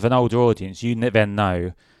works in front of an older audience, you then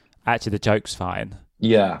know, actually, the joke's fine.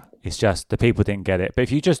 Yeah. It's just the people didn't get it. But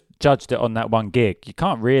if you just judged it on that one gig, you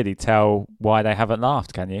can't really tell why they haven't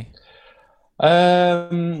laughed, can you?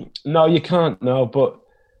 No, you can't. No, but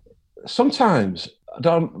sometimes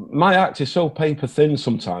my act is so paper thin.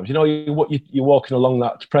 Sometimes, you're walking along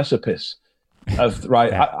that precipice of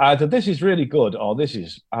right. Yeah. Either this is really good or this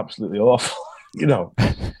is absolutely awful.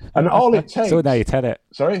 And all it takes. It's all in how you tell it.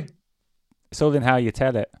 Sorry. It's all in how you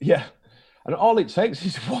tell it. Yeah, and all it takes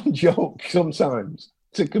is one joke sometimes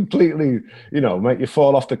to completely, make you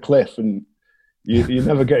fall off the cliff, and you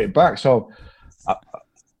never get it back. So.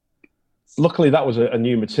 Luckily, that was a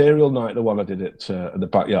new material night, the one I did at the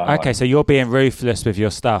backyard. Okay, so you're being ruthless with your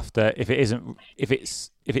stuff. That if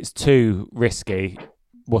it's too risky,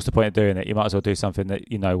 what's the point of doing it? You might as well do something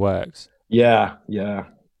that works. Yeah,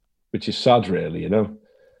 which is sad, really,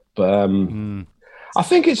 But I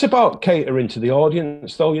think it's about catering to the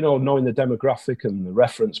audience, though. Knowing the demographic and the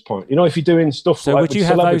reference point. If you're doing stuff. So would you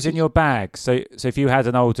have those in your bag? So if you had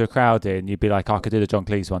an older crowd in, you'd be like, I could do the John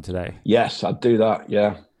Cleese one today. Yes, I'd do that.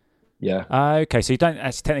 Yeah. Yeah. Okay, so you don't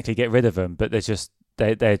actually technically get rid of them, but they're just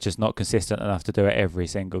not consistent enough to do it every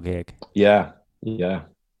single gig. Yeah. Who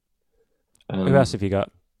else have you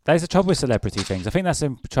got? There's the trouble with celebrity things. I think that's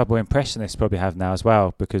the trouble impressionists probably have now as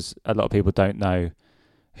well, because a lot of people don't know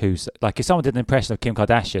who's... Like, if someone did an impression of Kim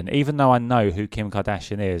Kardashian, even though I know who Kim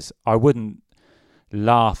Kardashian is, I wouldn't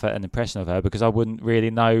laugh at an impression of her because I wouldn't really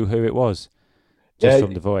know who it was just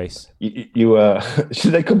from the voice.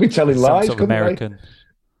 They could be telling lies, sort of American...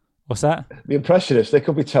 What's that? The impressionists, they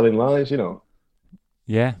could be telling lies,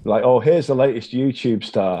 Yeah. Like, here's the latest YouTube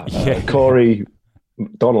star, Corey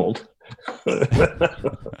Donald.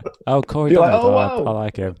 Corey Donald. Wow. I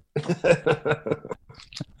like him.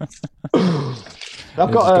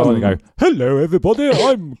 I've got go and go, hello, everybody,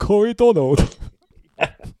 I'm Corey Donald.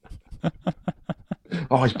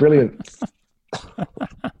 He's brilliant.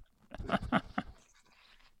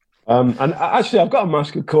 And actually, I've got a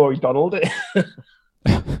mask of Corey Donald.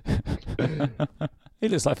 He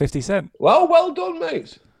looks like 50 Cent. Well done,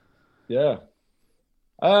 mate. Yeah.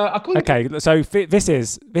 I couldn't... Okay, so this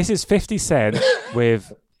is 50 Cent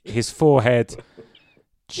with his forehead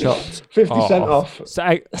chopped 50 Cent off.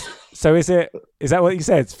 So is that what you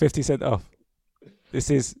said? 50 Cent off. This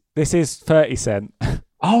is 30 Cent.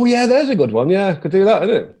 Oh yeah, there's a good one. Yeah, could do that,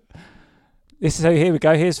 isn't it? So here we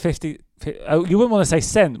go. Here's 50. Oh, you wouldn't want to say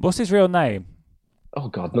Cent. What's his real name? Oh,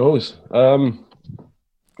 God knows.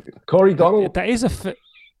 Corey Donald. That is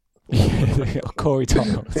Corey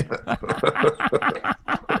Donald.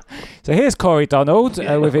 So here's Corey Donald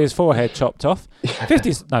with his forehead chopped off.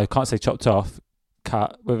 50s. No, can't say chopped off.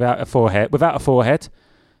 Cut without a forehead.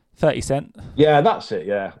 30 Cent. Yeah, that's it.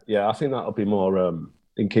 Yeah. I think that'll be more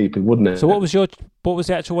in keeping, wouldn't it? So what was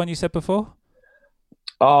the actual one you said before?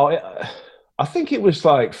 Oh, I think it was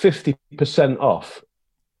like 50% off,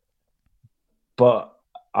 but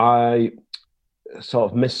I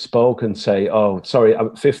sort of misspoke and say, "Oh, sorry,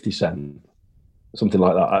 I'm 50 Cent," something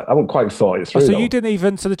like that. I haven't quite thought it through. So you didn't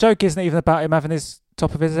even. So the joke isn't even about him having his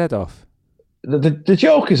top of his head off. The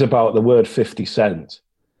joke is about the word 50 Cent.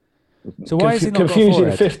 So why is he not confusing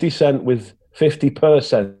got a 50 cent with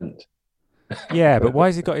 50%? Yeah, but why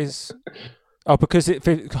has he got his? Oh, because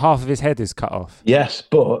half of his head is cut off. Yes,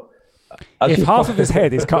 but if half of his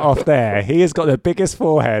head is cut off there, he has got the biggest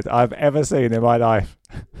forehead I've ever seen in my life.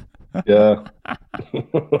 Yeah.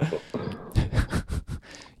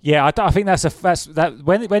 Yeah, I think that's that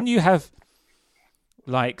when you have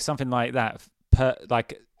like something like that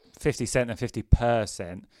like 50 cent and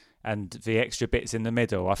 50%, and the extra bits in the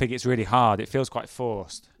middle, I think it's really hard. It feels quite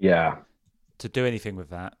forced. Yeah. To do anything with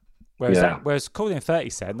that. Whereas calling him 30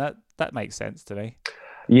 cent, that makes sense to me.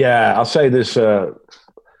 Yeah, I'll say there's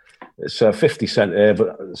it's 50 cent here,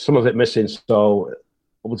 but some of it missing, so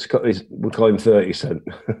we'll call him 30 cent.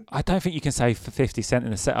 I don't think you can say for 50 cent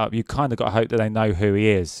in the setup. You kind of got to hope that they know who he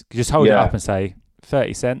is. You just hold it up and say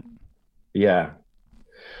 30 cent. Yeah.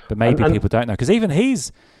 But maybe people don't know, because even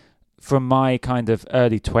he's from my kind of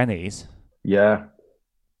early 20s. Yeah.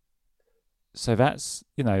 So that's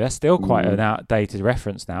still quite an outdated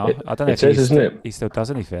reference now. I don't know if he still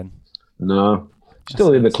does anything. No,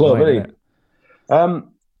 still in the club, isn't he?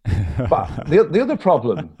 But the other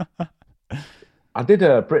problem, I did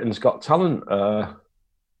Britain's Got Talent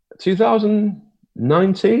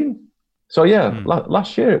 2019. So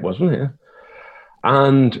last year it was, wasn't it?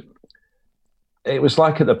 And it was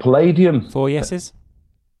like at the Palladium. 4 yeses?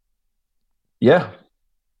 Yeah.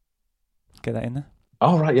 Get that in there.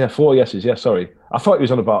 Oh, right, yeah, 4 yeses, yeah, sorry. I thought he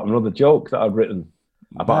was on about another joke that I'd written.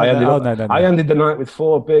 No. I ended the night with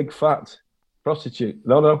 4 big, fat prostitutes.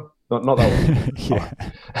 No, not that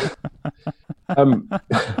one.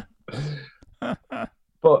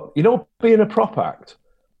 But, being a prop act,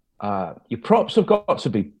 your props have got to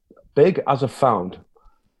be big, as I've found.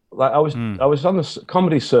 Like I was on the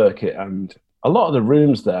comedy circuit, and a lot of the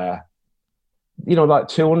rooms there, like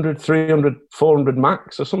 200, 300, 400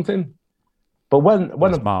 max or something. But when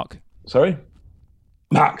Mark, sorry,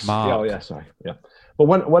 Max. Mark. Oh yeah, sorry, yeah. But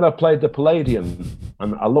when I played the Palladium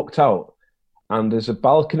and I looked out, and there's a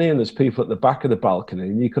balcony and there's people at the back of the balcony,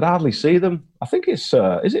 and you could hardly see them. I think it's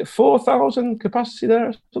is it 4,000 capacity there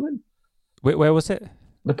or something? Where was it?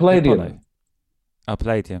 The Palladium. Oh,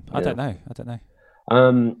 Palladium. I don't know.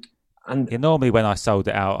 And normally when I sold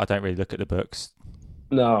it out, I don't really look at the books.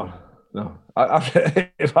 No.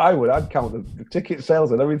 If I would, I'd count the ticket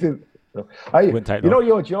sales and everything.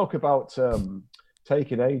 Your joke about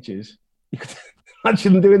taking ages. You could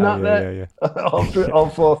imagine doing that there. Yeah. all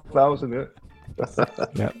 4,000.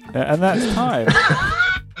 Yeah, and that's time.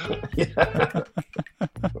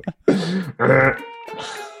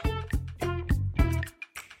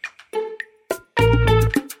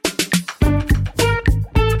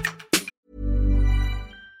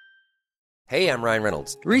 Hey, I'm Ryan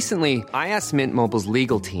Reynolds. Recently, I asked Mint Mobile's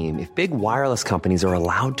legal team if big wireless companies are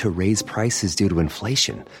allowed to raise prices due to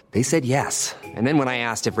inflation. They said yes. And then when I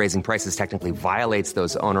asked if raising prices technically violates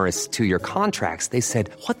those onerous 2-year contracts, they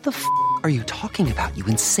said, "What the f*** are you talking about, you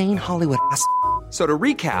insane Hollywood ass?" So to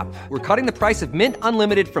recap, we're cutting the price of Mint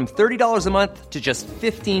Unlimited from $30 a month to just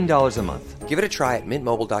 $15 a month. Give it a try at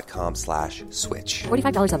mintmobile.com/switch.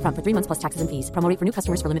 $45 up front for 3 months plus taxes and fees. Promo rate for new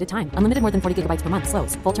customers for limited time. Unlimited more than 40 gigabytes per month.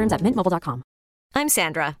 Slows full terms at mintmobile.com. I'm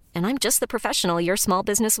Sandra, and I'm just the professional your small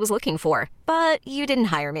business was looking for. But you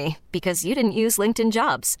didn't hire me because you didn't use LinkedIn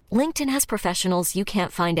Jobs. LinkedIn has professionals you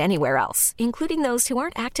can't find anywhere else, including those who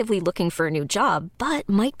aren't actively looking for a new job, but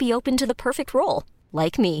might be open to the perfect role,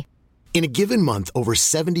 like me. In a given month, over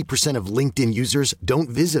 70% of LinkedIn users don't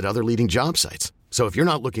visit other leading job sites. So if you're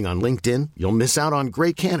not looking on LinkedIn, you'll miss out on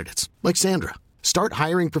great candidates like Sandra. Start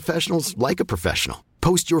hiring professionals like a professional.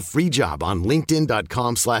 Post your free job on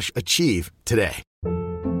linkedin.com/achieve today.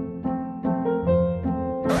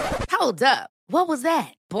 Hold up. What was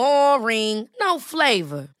that? Boring. No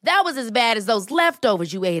flavor. That was as bad as those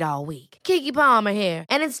leftovers you ate all week. Keke Palmer here,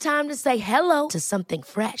 and it's time to say hello to something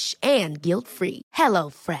fresh and guilt-free. Hello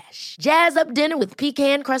Fresh. Jazz up dinner with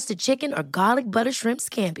pecan-crusted chicken or garlic butter shrimp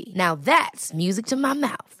scampi. Now that's music to my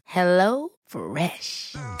mouth. Hello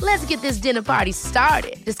Fresh. Let's get this dinner party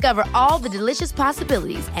started. Discover all the delicious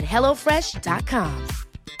possibilities at HelloFresh.com.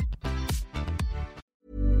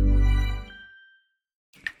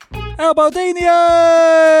 Albaldinho!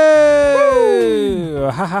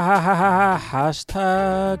 Ha ha ha ha ha.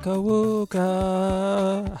 Hashtag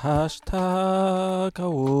awooga. Hashtag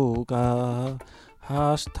awooga.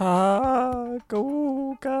 Hashtag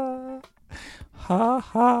awooga. Ha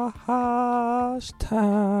ha.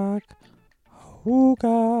 Hashtag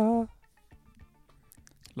awooga.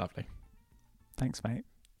 Lovely. Thanks, mate.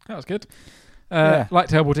 That was good.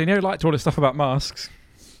 Liked Albaldinho. Liked all the stuff about masks.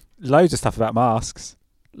 Loads of stuff about masks.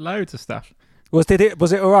 Loads of stuff. Was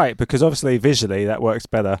it all right? Because obviously visually that works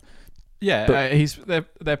better. Yeah,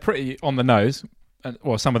 they're pretty on the nose.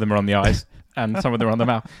 Well, some of them are on the eyes, and some of them are on the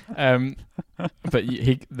mouth. But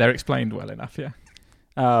they're explained well enough, yeah.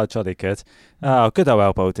 Oh, jolly good. Oh, good old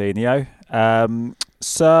El Baldino.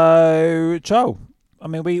 So, Joel, I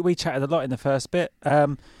mean, we chatted a lot in the first bit.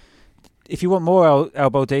 If you want more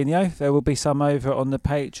El Baldino, there will be some over on the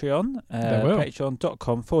Patreon.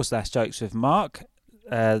 Patreon.com/jokes with Mark.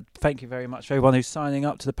 Thank you very much for everyone who's signing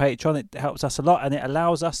up to the Patreon. It helps us a lot, and it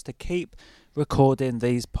allows us to keep recording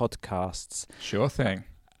these podcasts. Sure thing.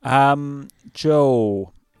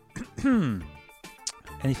 Joel.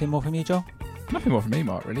 Anything more from you, Joel? Nothing more from me,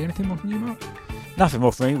 Mark, really. Anything more from you, Mark? Nothing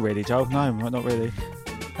more from me, really, Joel. No, not really.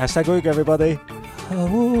 Hashtag Ooga, everybody.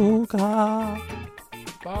 Ooga.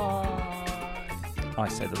 Bye. I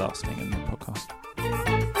say the last thing in the podcast.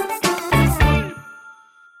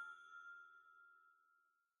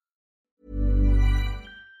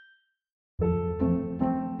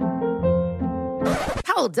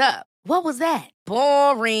 Hold up. What was that?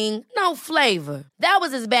 Boring. No flavor. That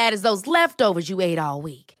was as bad as those leftovers you ate all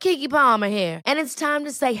week. Keke Palmer here. And it's time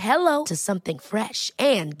to say hello to something fresh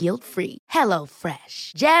and guilt-free. Hello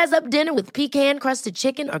Fresh. Jazz up dinner with pecan-crusted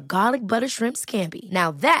chicken or garlic butter shrimp scampi. Now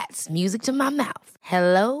that's music to my mouth.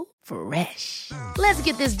 Hello Fresh. Let's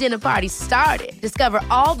get this dinner party started. Discover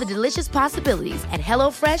all the delicious possibilities at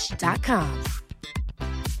HelloFresh.com.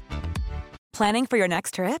 Planning for your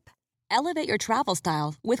next trip? Elevate your travel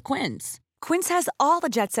style with Quince. Quince has all the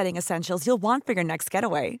jet-setting essentials you'll want for your next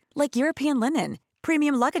getaway, like European linen,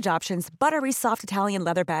 premium luggage options, buttery soft Italian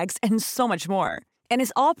leather bags, and so much more. And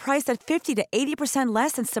is all priced at 50 to 80%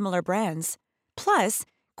 less than similar brands. Plus,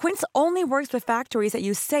 Quince only works with factories that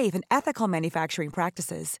use safe and ethical manufacturing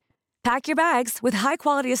practices. Pack your bags with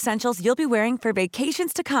high-quality essentials you'll be wearing for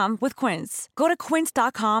vacations to come with Quince. Go to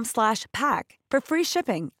quince.com/pack for free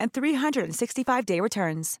shipping and 365-day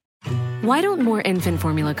returns. Why don't more infant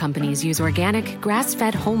formula companies use organic,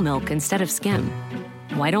 grass-fed whole milk instead of skim?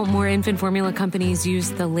 Why don't more infant formula companies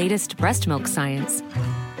use the latest breast milk science?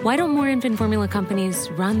 Why don't more infant formula companies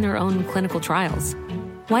run their own clinical trials?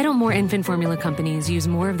 Why don't more infant formula companies use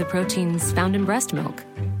more of the proteins found in breast milk?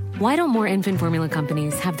 Why don't more infant formula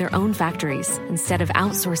companies have their own factories instead of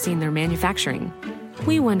outsourcing their manufacturing?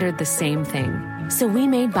 We wondered the same thing. So we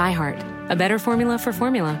made ByHeart, a better formula for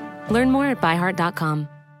formula. Learn more at byheart.com.